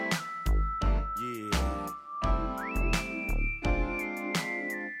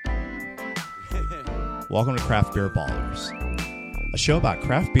Welcome to Craft Beer Ballers, a show about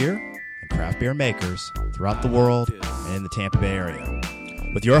craft beer and craft beer makers throughout the world and in the Tampa Bay area,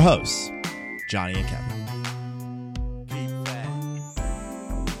 with your hosts, Johnny and Kevin.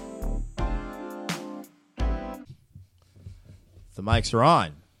 The mics are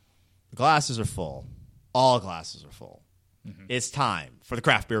on. The glasses are full. All glasses are full. Mm-hmm. It's time for the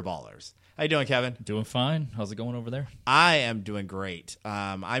Craft Beer Ballers. How you doing, Kevin? Doing fine. How's it going over there? I am doing great.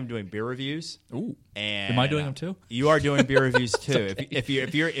 I'm doing beer reviews. Ooh. And am I doing them too? You are doing beer reviews too. Okay. If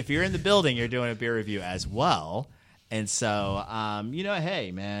you're in the building, you're doing a beer review as well. And so,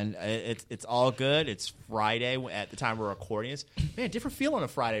 hey, man, it's all good. It's Friday at the time we're recording this. Man, different feel on a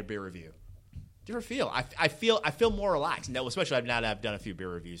Friday beer review. Different feel. I feel more relaxed. No, especially now that I've done a few beer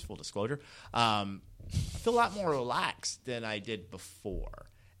reviews. Full disclosure, I feel a lot more relaxed than I did before.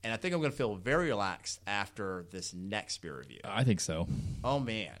 And I think I'm going to feel very relaxed after this next beer review. I think so. Oh,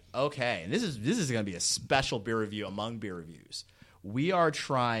 man. Okay. And this is going to be a special beer review among beer reviews. We are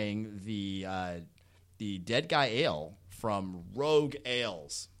trying the Dead Guy Ale from Rogue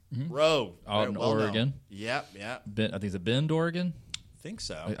Ales. Mm-hmm. Rogue. Out in Oregon. Yep. I think it's a Bend, Oregon. I think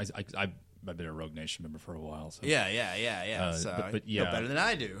so. I've been a Rogue Nation member for a while. So. Yeah. So but you know better than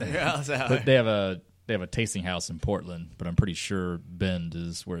I do. Yeah, so. But they have a tasting house in Portland, but I'm pretty sure Bend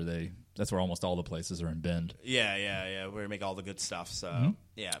is where that's where almost all the places are in Bend. Yeah. Where they make all the good stuff. So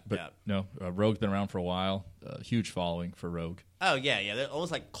No, Rogue's been around for a while. Huge following for Rogue. Oh yeah. They're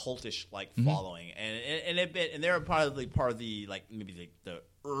almost like cultish following, and they're probably part of the maybe the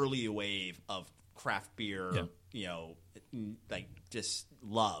early wave of craft beer. Yeah. You know, like just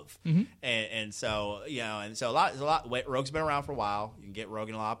love, and so there's a lot. Rogue's been around for a while. You can get Rogue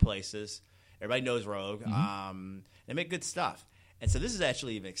in a lot of places. Everybody knows Rogue. They make good stuff, and so this is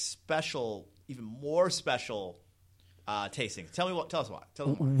actually even more special tasting. Tell us why.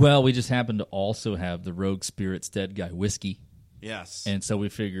 Well, we just happen to also have the Rogue Spirits Dead Guy whiskey. Yes. And so we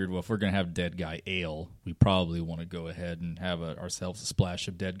figured, well, if we're going to have Dead Guy Ale, we probably want to go ahead and have ourselves a splash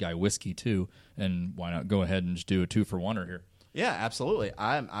of Dead Guy whiskey too. And why not go ahead and just do a 2-for-1er here? Yeah, absolutely.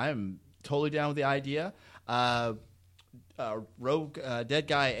 I'm totally down with the idea. Rogue Dead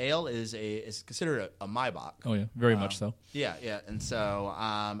Guy Ale is considered a Maibach. Oh yeah, very much so. Yeah, and so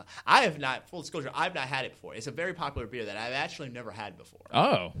I have not. Full disclosure, I've not had it before. It's a very popular beer that I've actually never had before.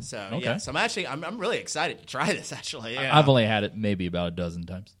 Oh, so okay. Yeah, so I'm really excited to try this. Actually, yeah. I've only had it maybe about a dozen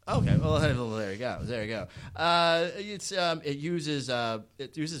times. Okay, well there you go. It uses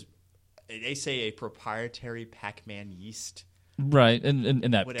they say a proprietary Pac-Man yeast. Right, and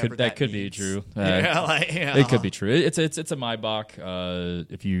that could be true. It could be true. It's a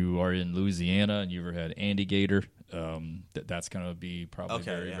Maibach. If you are in Louisiana and you ever had Andygator, that's going to be probably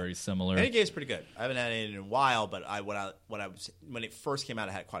very similar. Andygator's pretty good. I haven't had it in a while, but when it first came out,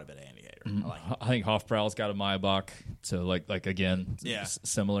 I had quite a bit of Andygator. Mm-hmm. I think Hofbrau's got a Maibach, so like again,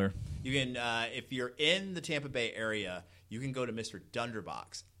 similar. You can if you're in the Tampa Bay area, you can go to Mr.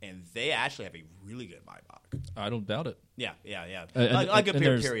 Dunderbox, and they actually have a really good Maibach. I don't doubt it. Yeah. Like a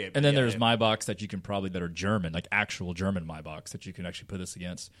beer period. And then there's Maibachs that you can probably that are German, like actual German Maibachs that you can actually put this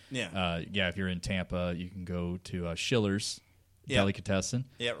against. Yeah. If you're in Tampa, you can go to Schiller's Delicatessen.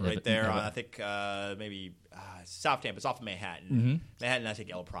 Yeah, right there on, I think, maybe South Tampa. It's off of Manhattan. Mm-hmm. Manhattan, I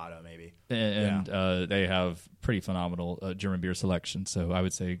think El Prado, maybe. And they have pretty phenomenal German beer selection. So I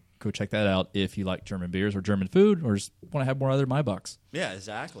would say go check that out if you like German beers or German food or just want to have more other Maibachs. Yeah,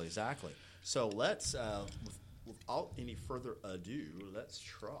 exactly. So let's, without any further ado, let's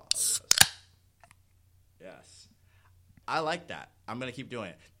try this. Yes. I like that. I'm going to keep doing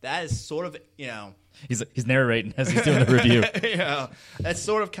it. That is sort of, He's narrating as he's doing the review. That's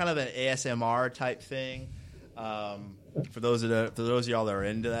sort of kind of an ASMR type thing. For those of y'all that are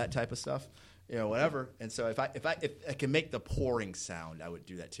into that type of stuff, whatever. And so if I can make the pouring sound, I would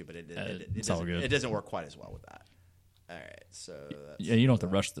do that too. But it's all good. It doesn't work quite as well with that. All right, so you don't have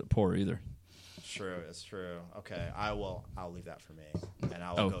to rush the pour either. True, it's true. Okay, I'll leave that for me, and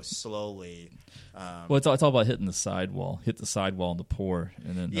I will go slowly. Well, it's all about hitting the sidewall. Hit the sidewall in the pour,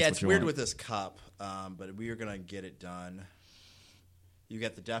 and then it's weird with this cup, but we are gonna get it done. You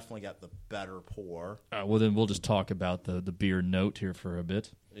definitely got the better pour. Well, then we'll just talk about the beer note here for a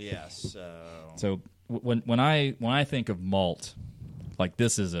bit. Yes. So when I think of malt, like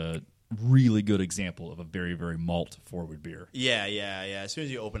this is a really good example of a very, very malt forward beer. Yeah. As soon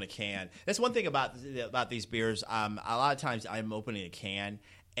as you open a can, that's one thing about these beers. A lot of times I'm opening a can,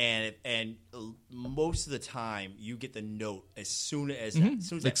 and most of the time you get the note as soon as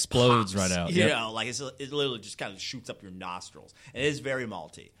it explodes pops, right out. It literally just kind of shoots up your nostrils, and it is very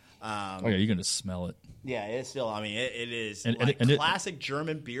malty. Oh yeah, you're gonna smell it. Yeah, it's still. I mean, it is classic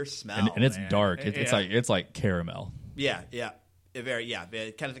German beer smell, and it's dark. It's like caramel. Yeah.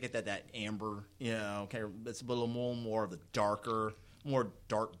 It kind of get that amber. It's a little more of the darker, more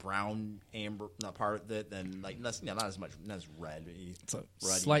dark brown amber part of it than like not as much, not as red. It's a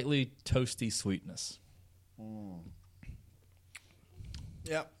slightly toasty sweetness.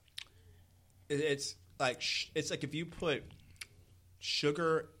 Yeah, it's like if you put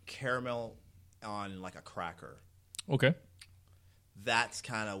sugar caramel on like a cracker. Okay, that's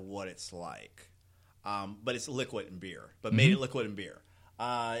kind of what it's like, but it's liquid in beer. But made it liquid in beer.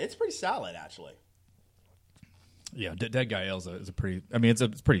 It's pretty solid, actually. Yeah, Dead Guy Ale is a pretty. I mean,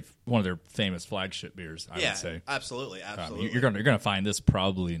 it's pretty one of their famous flagship beers. I would say absolutely. You're gonna find this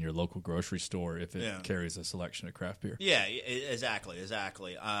probably in your local grocery store if it carries a selection of craft beer. Yeah, exactly. It's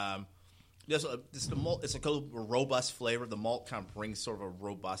a robust flavor. The malt kind of brings sort of a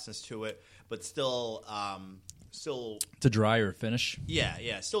robustness to it, but still. It's a drier finish.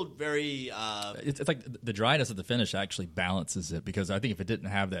 Yeah. Still very. It's like the dryness of the finish actually balances it, because I think if it didn't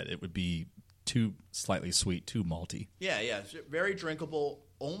have that, it would be too slightly sweet, too malty. Yeah. It's very drinkable,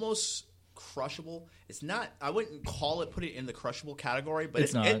 almost crushable. It's not. I wouldn't put it in the crushable category, but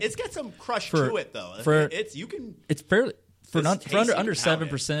it's got some crush to it though. It's fairly. For under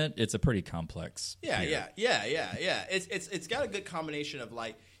 7%, it's a pretty complex. Yeah. It's got a good combination of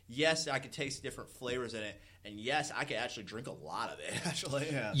like, yes, I could taste different flavors in it, and yes, I could actually drink a lot of it. Actually,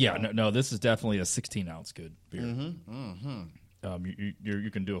 no, this is definitely a 16-ounce good beer.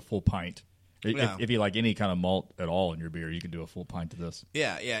 You can do a full pint. If you like any kind of malt at all in your beer, you can do a full pint of this.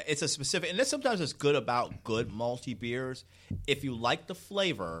 Yeah, it's a specific, and that's sometimes what's good about good malty beers. If you like the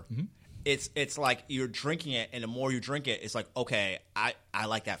flavor. It's like you're drinking it, and the more you drink it, it's like, okay, I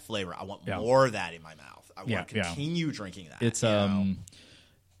like that flavor. I want more of that in my mouth. I want to continue drinking that.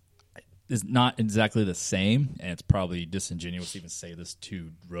 It's not exactly the same, and it's probably disingenuous to even say this to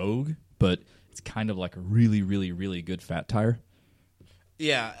Rogue, but it's kind of like a really, really, really good Fat Tire.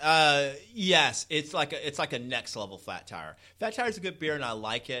 Yeah. Yes. It's like a next level Fat Tire. Fat Tire is a good beer, and I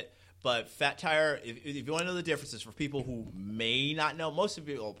like it. But Fat Tire, if you want to know the differences for people who may not know, most of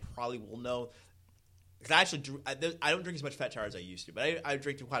you probably will know. Because I actually I don't drink as much Fat Tire as I used to, but I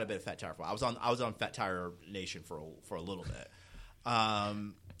drink quite a bit of Fat Tire. I was on Fat Tire Nation for a little bit.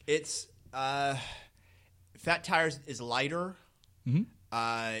 Fat Tire is lighter. In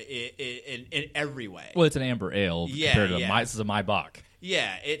every way. Well, it's an amber ale compared to this is a Maibach.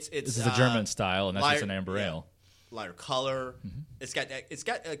 Yeah, this is a German style, and that's just an amber ale. Lighter color. It's got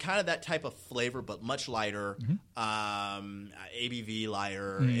kind of that type of flavor, but much lighter. ABV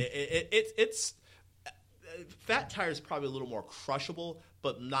lighter. It's Fat Tire is probably a little more crushable,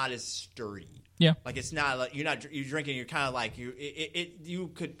 but not as sturdy. Yeah, like it's not like you're drinking. You're kind of like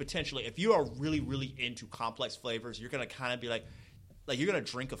you could potentially, if you are really really into complex flavors, you're gonna kind of be like you're gonna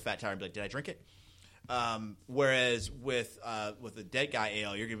drink a Fat Tire and be like, did I drink it? Whereas with the Dead Guy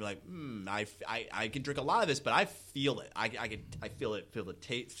Ale, you're gonna be like, I can drink a lot of this, but I feel it. I feel the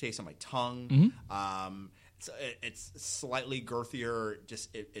taste on my tongue. It's slightly girthier,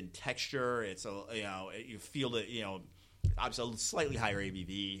 just in texture. It's you feel it. Obviously a slightly higher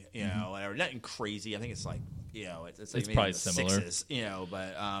ABV. Whatever. Nothing crazy. I think it's like it's probably similar. 6s.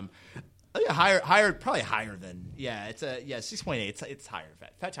 But higher, probably higher than It's 6.8. It's higher.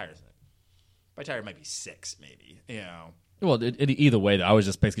 Fat Tire isn't. Fat Tire might be 6, maybe. Well, either way, I was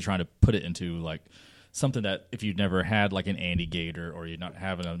just basically trying to put it into like something that if you've never had like an Andy Gator, or you're not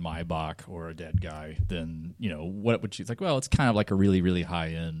having a Maibach or a Dead Guy, then what would you? It's like, well, it's kind of like a really really high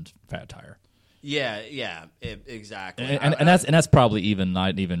end Fat Tire. Yeah, exactly. And that's probably even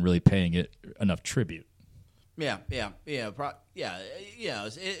not even really paying it enough tribute. I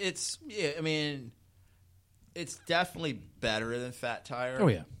mean, it's definitely better than Fat Tire. Oh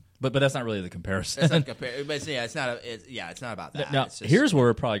yeah. But that's not really the comparison. It's not it's not. It's not about that. Now, here's where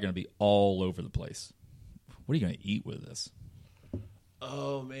we're probably going to be all over the place. What are you going to eat with this?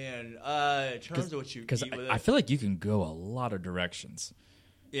 Oh man, in terms of what you eat with it, I feel like you can go a lot of directions.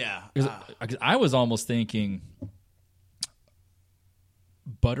 Yeah, because I was almost thinking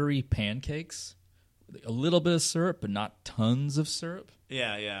buttery pancakes, a little bit of syrup, but not tons of syrup.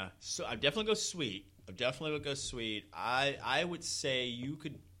 Yeah. So I definitely go sweet. I would say you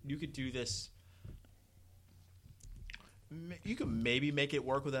could do this. You could maybe make it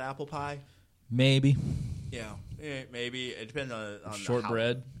work with an apple pie. Maybe. Yeah, maybe. It depends on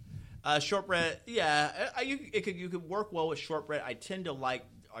shortbread. Shortbread, yeah. You could work well with shortbread. I tend to like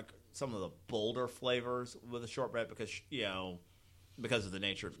some of the bolder flavors with the shortbread because because of the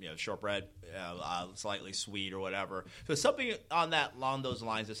nature of shortbread, slightly sweet or whatever. So something along those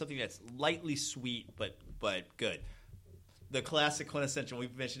lines is something that's lightly sweet but good. The classic quintessential.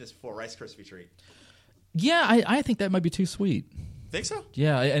 We've mentioned this before. Rice Krispie treat. Yeah, I think that might be too sweet. Think so?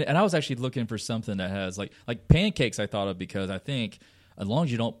 Yeah, and I was actually looking for something that has like pancakes. I thought of because I think as long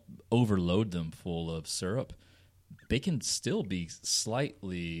as you don't overload them full of syrup, they can still be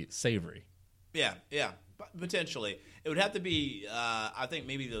slightly savory. Yeah, potentially. It would have to be. I think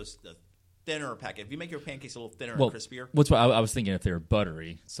maybe the thinner packet. If you make your pancakes a little thinner and crispier. What's what I was thinking if they were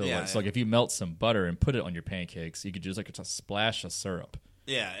buttery. So like if you melt some butter and put it on your pancakes, you could just a splash of syrup.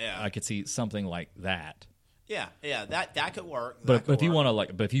 Yeah. I could see something like that. Yeah, that could work. But if you want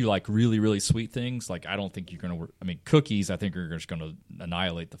to but if you like really really sweet things, like I don't think you're gonna work. I mean, cookies, I think are just gonna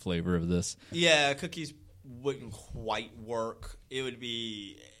annihilate the flavor of this. Yeah, cookies wouldn't quite work. It would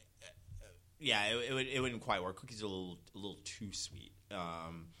be, it wouldn't quite work. Cookies are a little too sweet.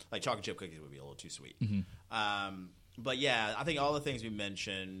 Like chocolate chip cookies would be a little too sweet. Mm-hmm. But yeah, I think all the things we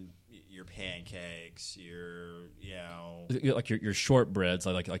mentioned, your pancakes, like your shortbreads,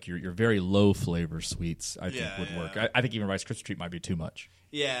 like your very low flavor sweets, I think would work. I think even Rice Krispie treat might be too much.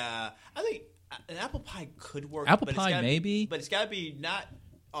 Yeah, I think an apple pie could work. Apple pie maybe, but it's got to be not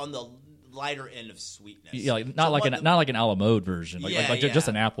on the lighter end of sweetness. Yeah, like not like an a la mode version, just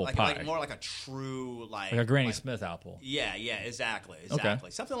an apple pie, like more like a true like a Granny Smith apple. Yeah, exactly. Okay.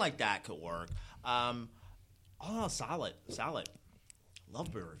 Something like that could work. Solid.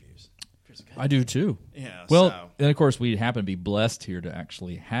 Love beer reviews. I do too. Yeah. Well, and of course we happen to be blessed here to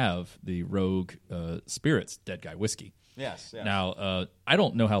actually have the Rogue Spirits Dead Guy whiskey. Yes. Now, I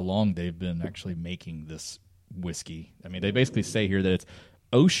don't know how long they've been actually making this whiskey. I mean, they basically say here that it's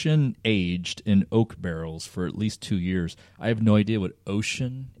ocean aged in oak barrels for at least 2 years. I have no idea what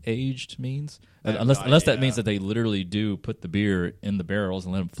ocean aged means, unless that means that they literally do put the beer in the barrels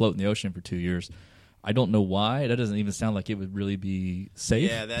and let them float in the ocean for 2 years. I don't know why. That doesn't even sound like it would really be safe.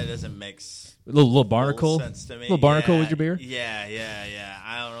 Yeah, that doesn't make a little barnacle sense to me. Little barnacle with your beer. Yeah.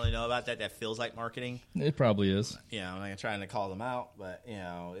 I don't really know about that. That feels like marketing. It probably is. I'm not trying to call them out, but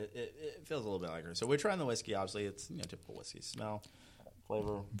it feels a little bit like her. So we're trying the whiskey. Obviously, it's typical whiskey smell,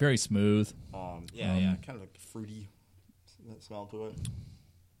 flavor, very smooth. Kind of like fruity smell to it.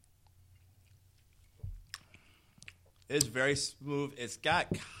 It's very smooth. It's got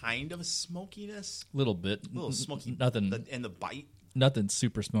kind of a smokiness. A little bit. A little smoky. Nothing. In the bite. Nothing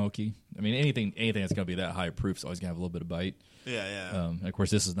super smoky. I mean, anything that's going to be that high proof is always going to have a little bit of bite. Yeah. Of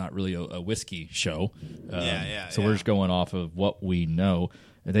course, this is not really a whiskey show. So we're we're just going off of what we know.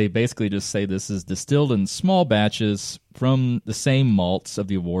 They basically just say this is distilled in small batches from the same malts of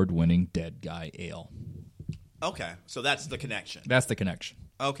the award-winning Dead Guy Ale. Okay, so that's the connection. That's the connection.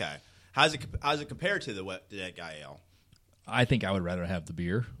 Okay. How's it compared to the Dead Guy Ale? I think I would rather have the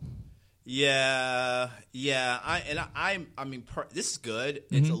beer. Yeah. This is good.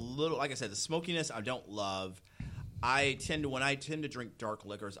 It's a little, like I said, the smokiness I don't love. When I tend to drink dark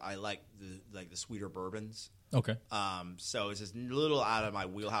liquors, I like the sweeter bourbons. Okay. So it's just a little out of my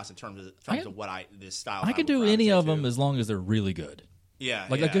wheelhouse in terms of what this style. I can do any of them as long as they're really good. Yeah.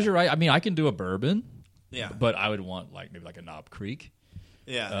 Because you're right. I mean, I can do a bourbon. Yeah. But I would want maybe a Knob Creek.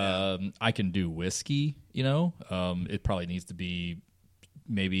 Yeah. I can do whiskey. It probably needs to be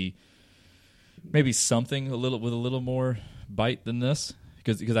maybe something with a little more bite than this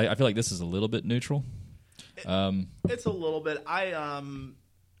because I feel like this is a little bit neutral. It's a little bit. I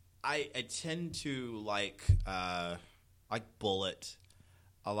tend to like Bullet.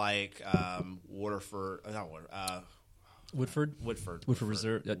 I like Woodford Reserve. Woodford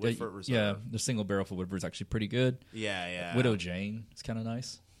Reserve. Yeah, the single barrel for Woodford is actually pretty good. Yeah. Widow Jane is kind of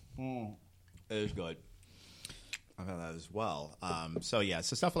nice. It is good. I've had that as well. So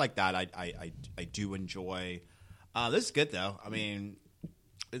stuff like that I do enjoy. This is good though. I mean,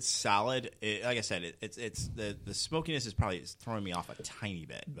 it's solid. Like I said, it's the smokiness is probably throwing me off a tiny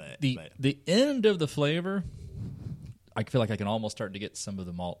bit, but the end of the flavor, I feel like I can almost start to get some of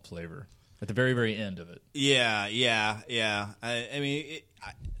the malt flavor at the very, very end of it. Yeah. I mean,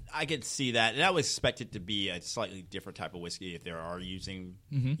 I could see that, and I would expect it to be a slightly different type of whiskey if they are using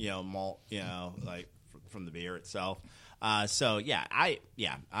malt, like from the beer itself. All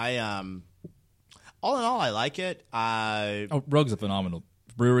in all, I like it. Rogue's a phenomenal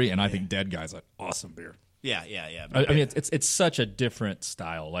brewery, and I think Dead Guy's an awesome beer. Yeah. I mean, it's such a different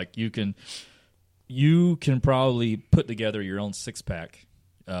style. Like you can probably put together your own 6-pack.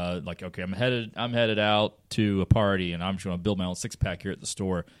 Okay, I'm headed out to a party, and I'm just going to build my own 6-pack here at the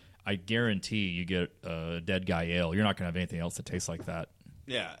store. I guarantee you get a Dead Guy Ale. You're not going to have anything else that tastes like that.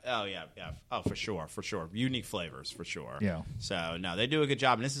 Yeah. Oh, yeah. Yeah. Oh, for sure. For sure. Unique flavors, for sure. Yeah. So no, they do a good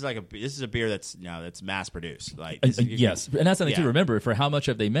job, and this is a beer that's that's mass produced. Like yes, and that's something to remember. For how much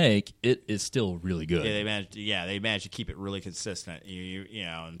of they make, it is still really good. Yeah, they managed to keep it really consistent. You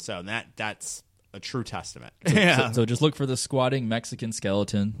know, and so that's a true testament. So just look for the squatting Mexican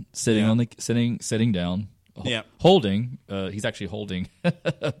skeleton sitting on the sitting down. Yeah, holding. He's actually holding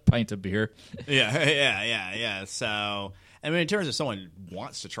a pint of beer. Yeah. So, I mean, in terms of someone who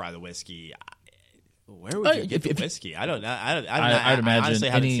wants to try the whiskey, where would you get the whiskey? I don't know. I'd imagine. I honestly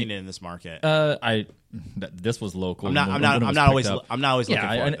haven't seen it in this market. This was local. I'm not always looking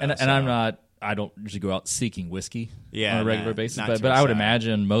for it. And I don't usually go out seeking whiskey on a regular basis, but I would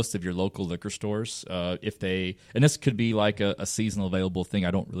imagine most of your local liquor stores, if they, and this could be like a seasonal available thing.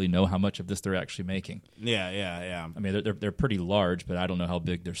 I don't really know how much of this they're actually making. Yeah. I mean, they're pretty large, but I don't know how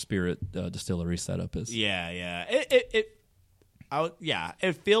big their spirit distillery setup is. Yeah.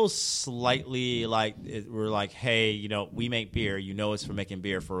 It feels slightly like we're like, hey, we make beer. Us for making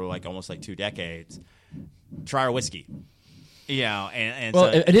beer for like almost like 2 decades. Try our whiskey. Yeah, and well,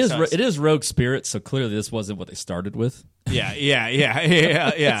 it is Rogue Spirit, so clearly this wasn't what they started with. Yeah,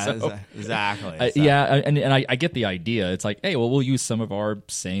 so, exactly. And I get the idea. It's like, hey, well, we'll use some of our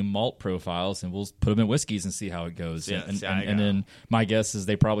same malt profiles and we'll put them in whiskeys and see how it goes. Yeah, and then my guess is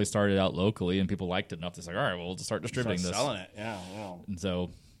they probably started out locally and people liked it enough. It's like, all right, well, we'll just start distributing this, selling it. Yeah. And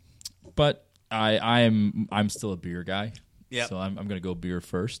so, but I'm still a beer guy. Yeah. So I'm going to go beer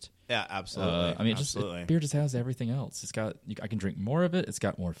first. Yeah, absolutely. I mean, beer just has everything else. I can drink more of it. It's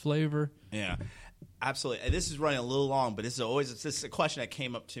got more flavor. Yeah, absolutely. And this is running a little long, but this is a question that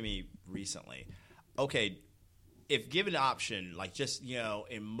came up to me recently. Okay, if given an option, like just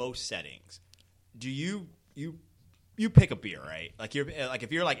in most settings, do you pick a beer, right? Like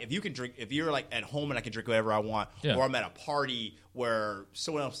if you're like at home and I can drink whatever I want, or I'm at a party where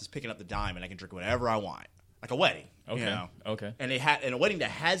someone else is picking up the dime and I can drink whatever I want. Like a wedding, Okay. And a wedding that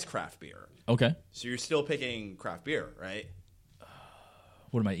has craft beer. Okay. So you're still picking craft beer, right?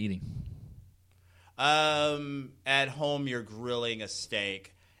 What am I eating? At home, you're grilling a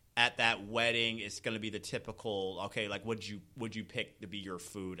steak. At that wedding, it's going to be the typical. Okay, like would you pick to be your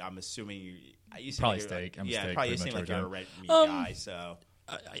food? I'm assuming you probably steak. Probably seem like you're a red meat guy. So.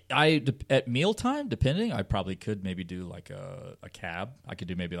 I at mealtime, depending, I probably could maybe do like a cab. I could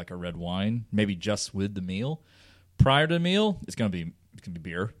do maybe like a red wine, maybe just with the meal. Prior to the meal, it's gonna be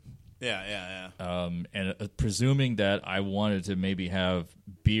beer. Yeah. And presuming that I wanted to maybe have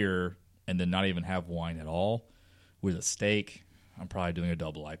beer and then not even have wine at all with a steak, I'm probably doing a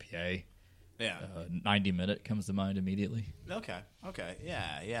double IPA. Yeah. 90-minute comes to mind immediately. Okay.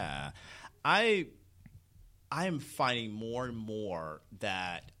 Yeah. I am finding more and more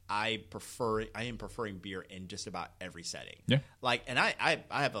that I am preferring beer in just about every setting. Yeah. Like, and I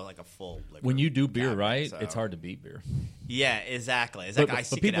have a full liquor when you do beer cabinet, right, so. It's hard to beat beer. Yeah, exactly. It's like I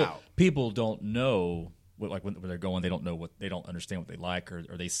seek it out. People don't know when they're going. They don't understand what they like, or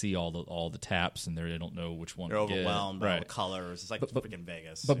they see all the taps and they don't know which one. They're overwhelmed by all the right. colors. It's like freaking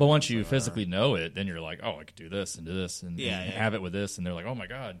Vegas. But once you physically know it, then you're like, oh, I could do this and do this and have it with this, and they're like, oh my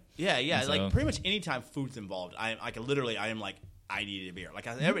god. Yeah. And like pretty much anytime food's involved, I am like. I needed a beer. Like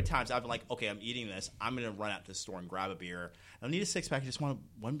every time I've been like, okay, I'm eating this. I'm gonna run out to the store and grab a beer. I don't need a 6-pack. I just want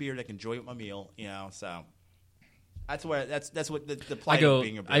one beer that I can enjoy with my meal. So that's what the plight of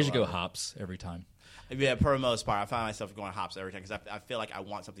being a beer. I usually go hops every time. Yeah, for the most part, I find myself going hops every time because I feel like I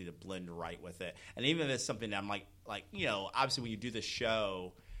want something to blend right with it. And even if it's something that I'm like obviously when you do the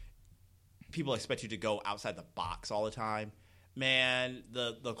show, people expect you to go outside the box all the time. Man,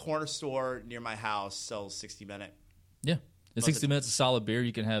 the corner store near my house sells 60-minute. Yeah. In 60 minutes of solid beer,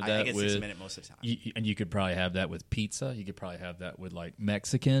 you can have that with 60-minute most of the time. And you could probably have that with pizza. You could probably have that with like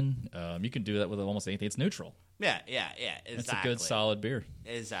Mexican. You can do that with almost anything. It's neutral. Yeah, exactly. It's a good solid beer.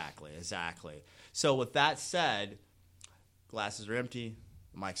 Exactly. So with that said, glasses are empty,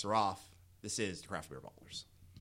 mics are off. This is the Craft Beer Ballers.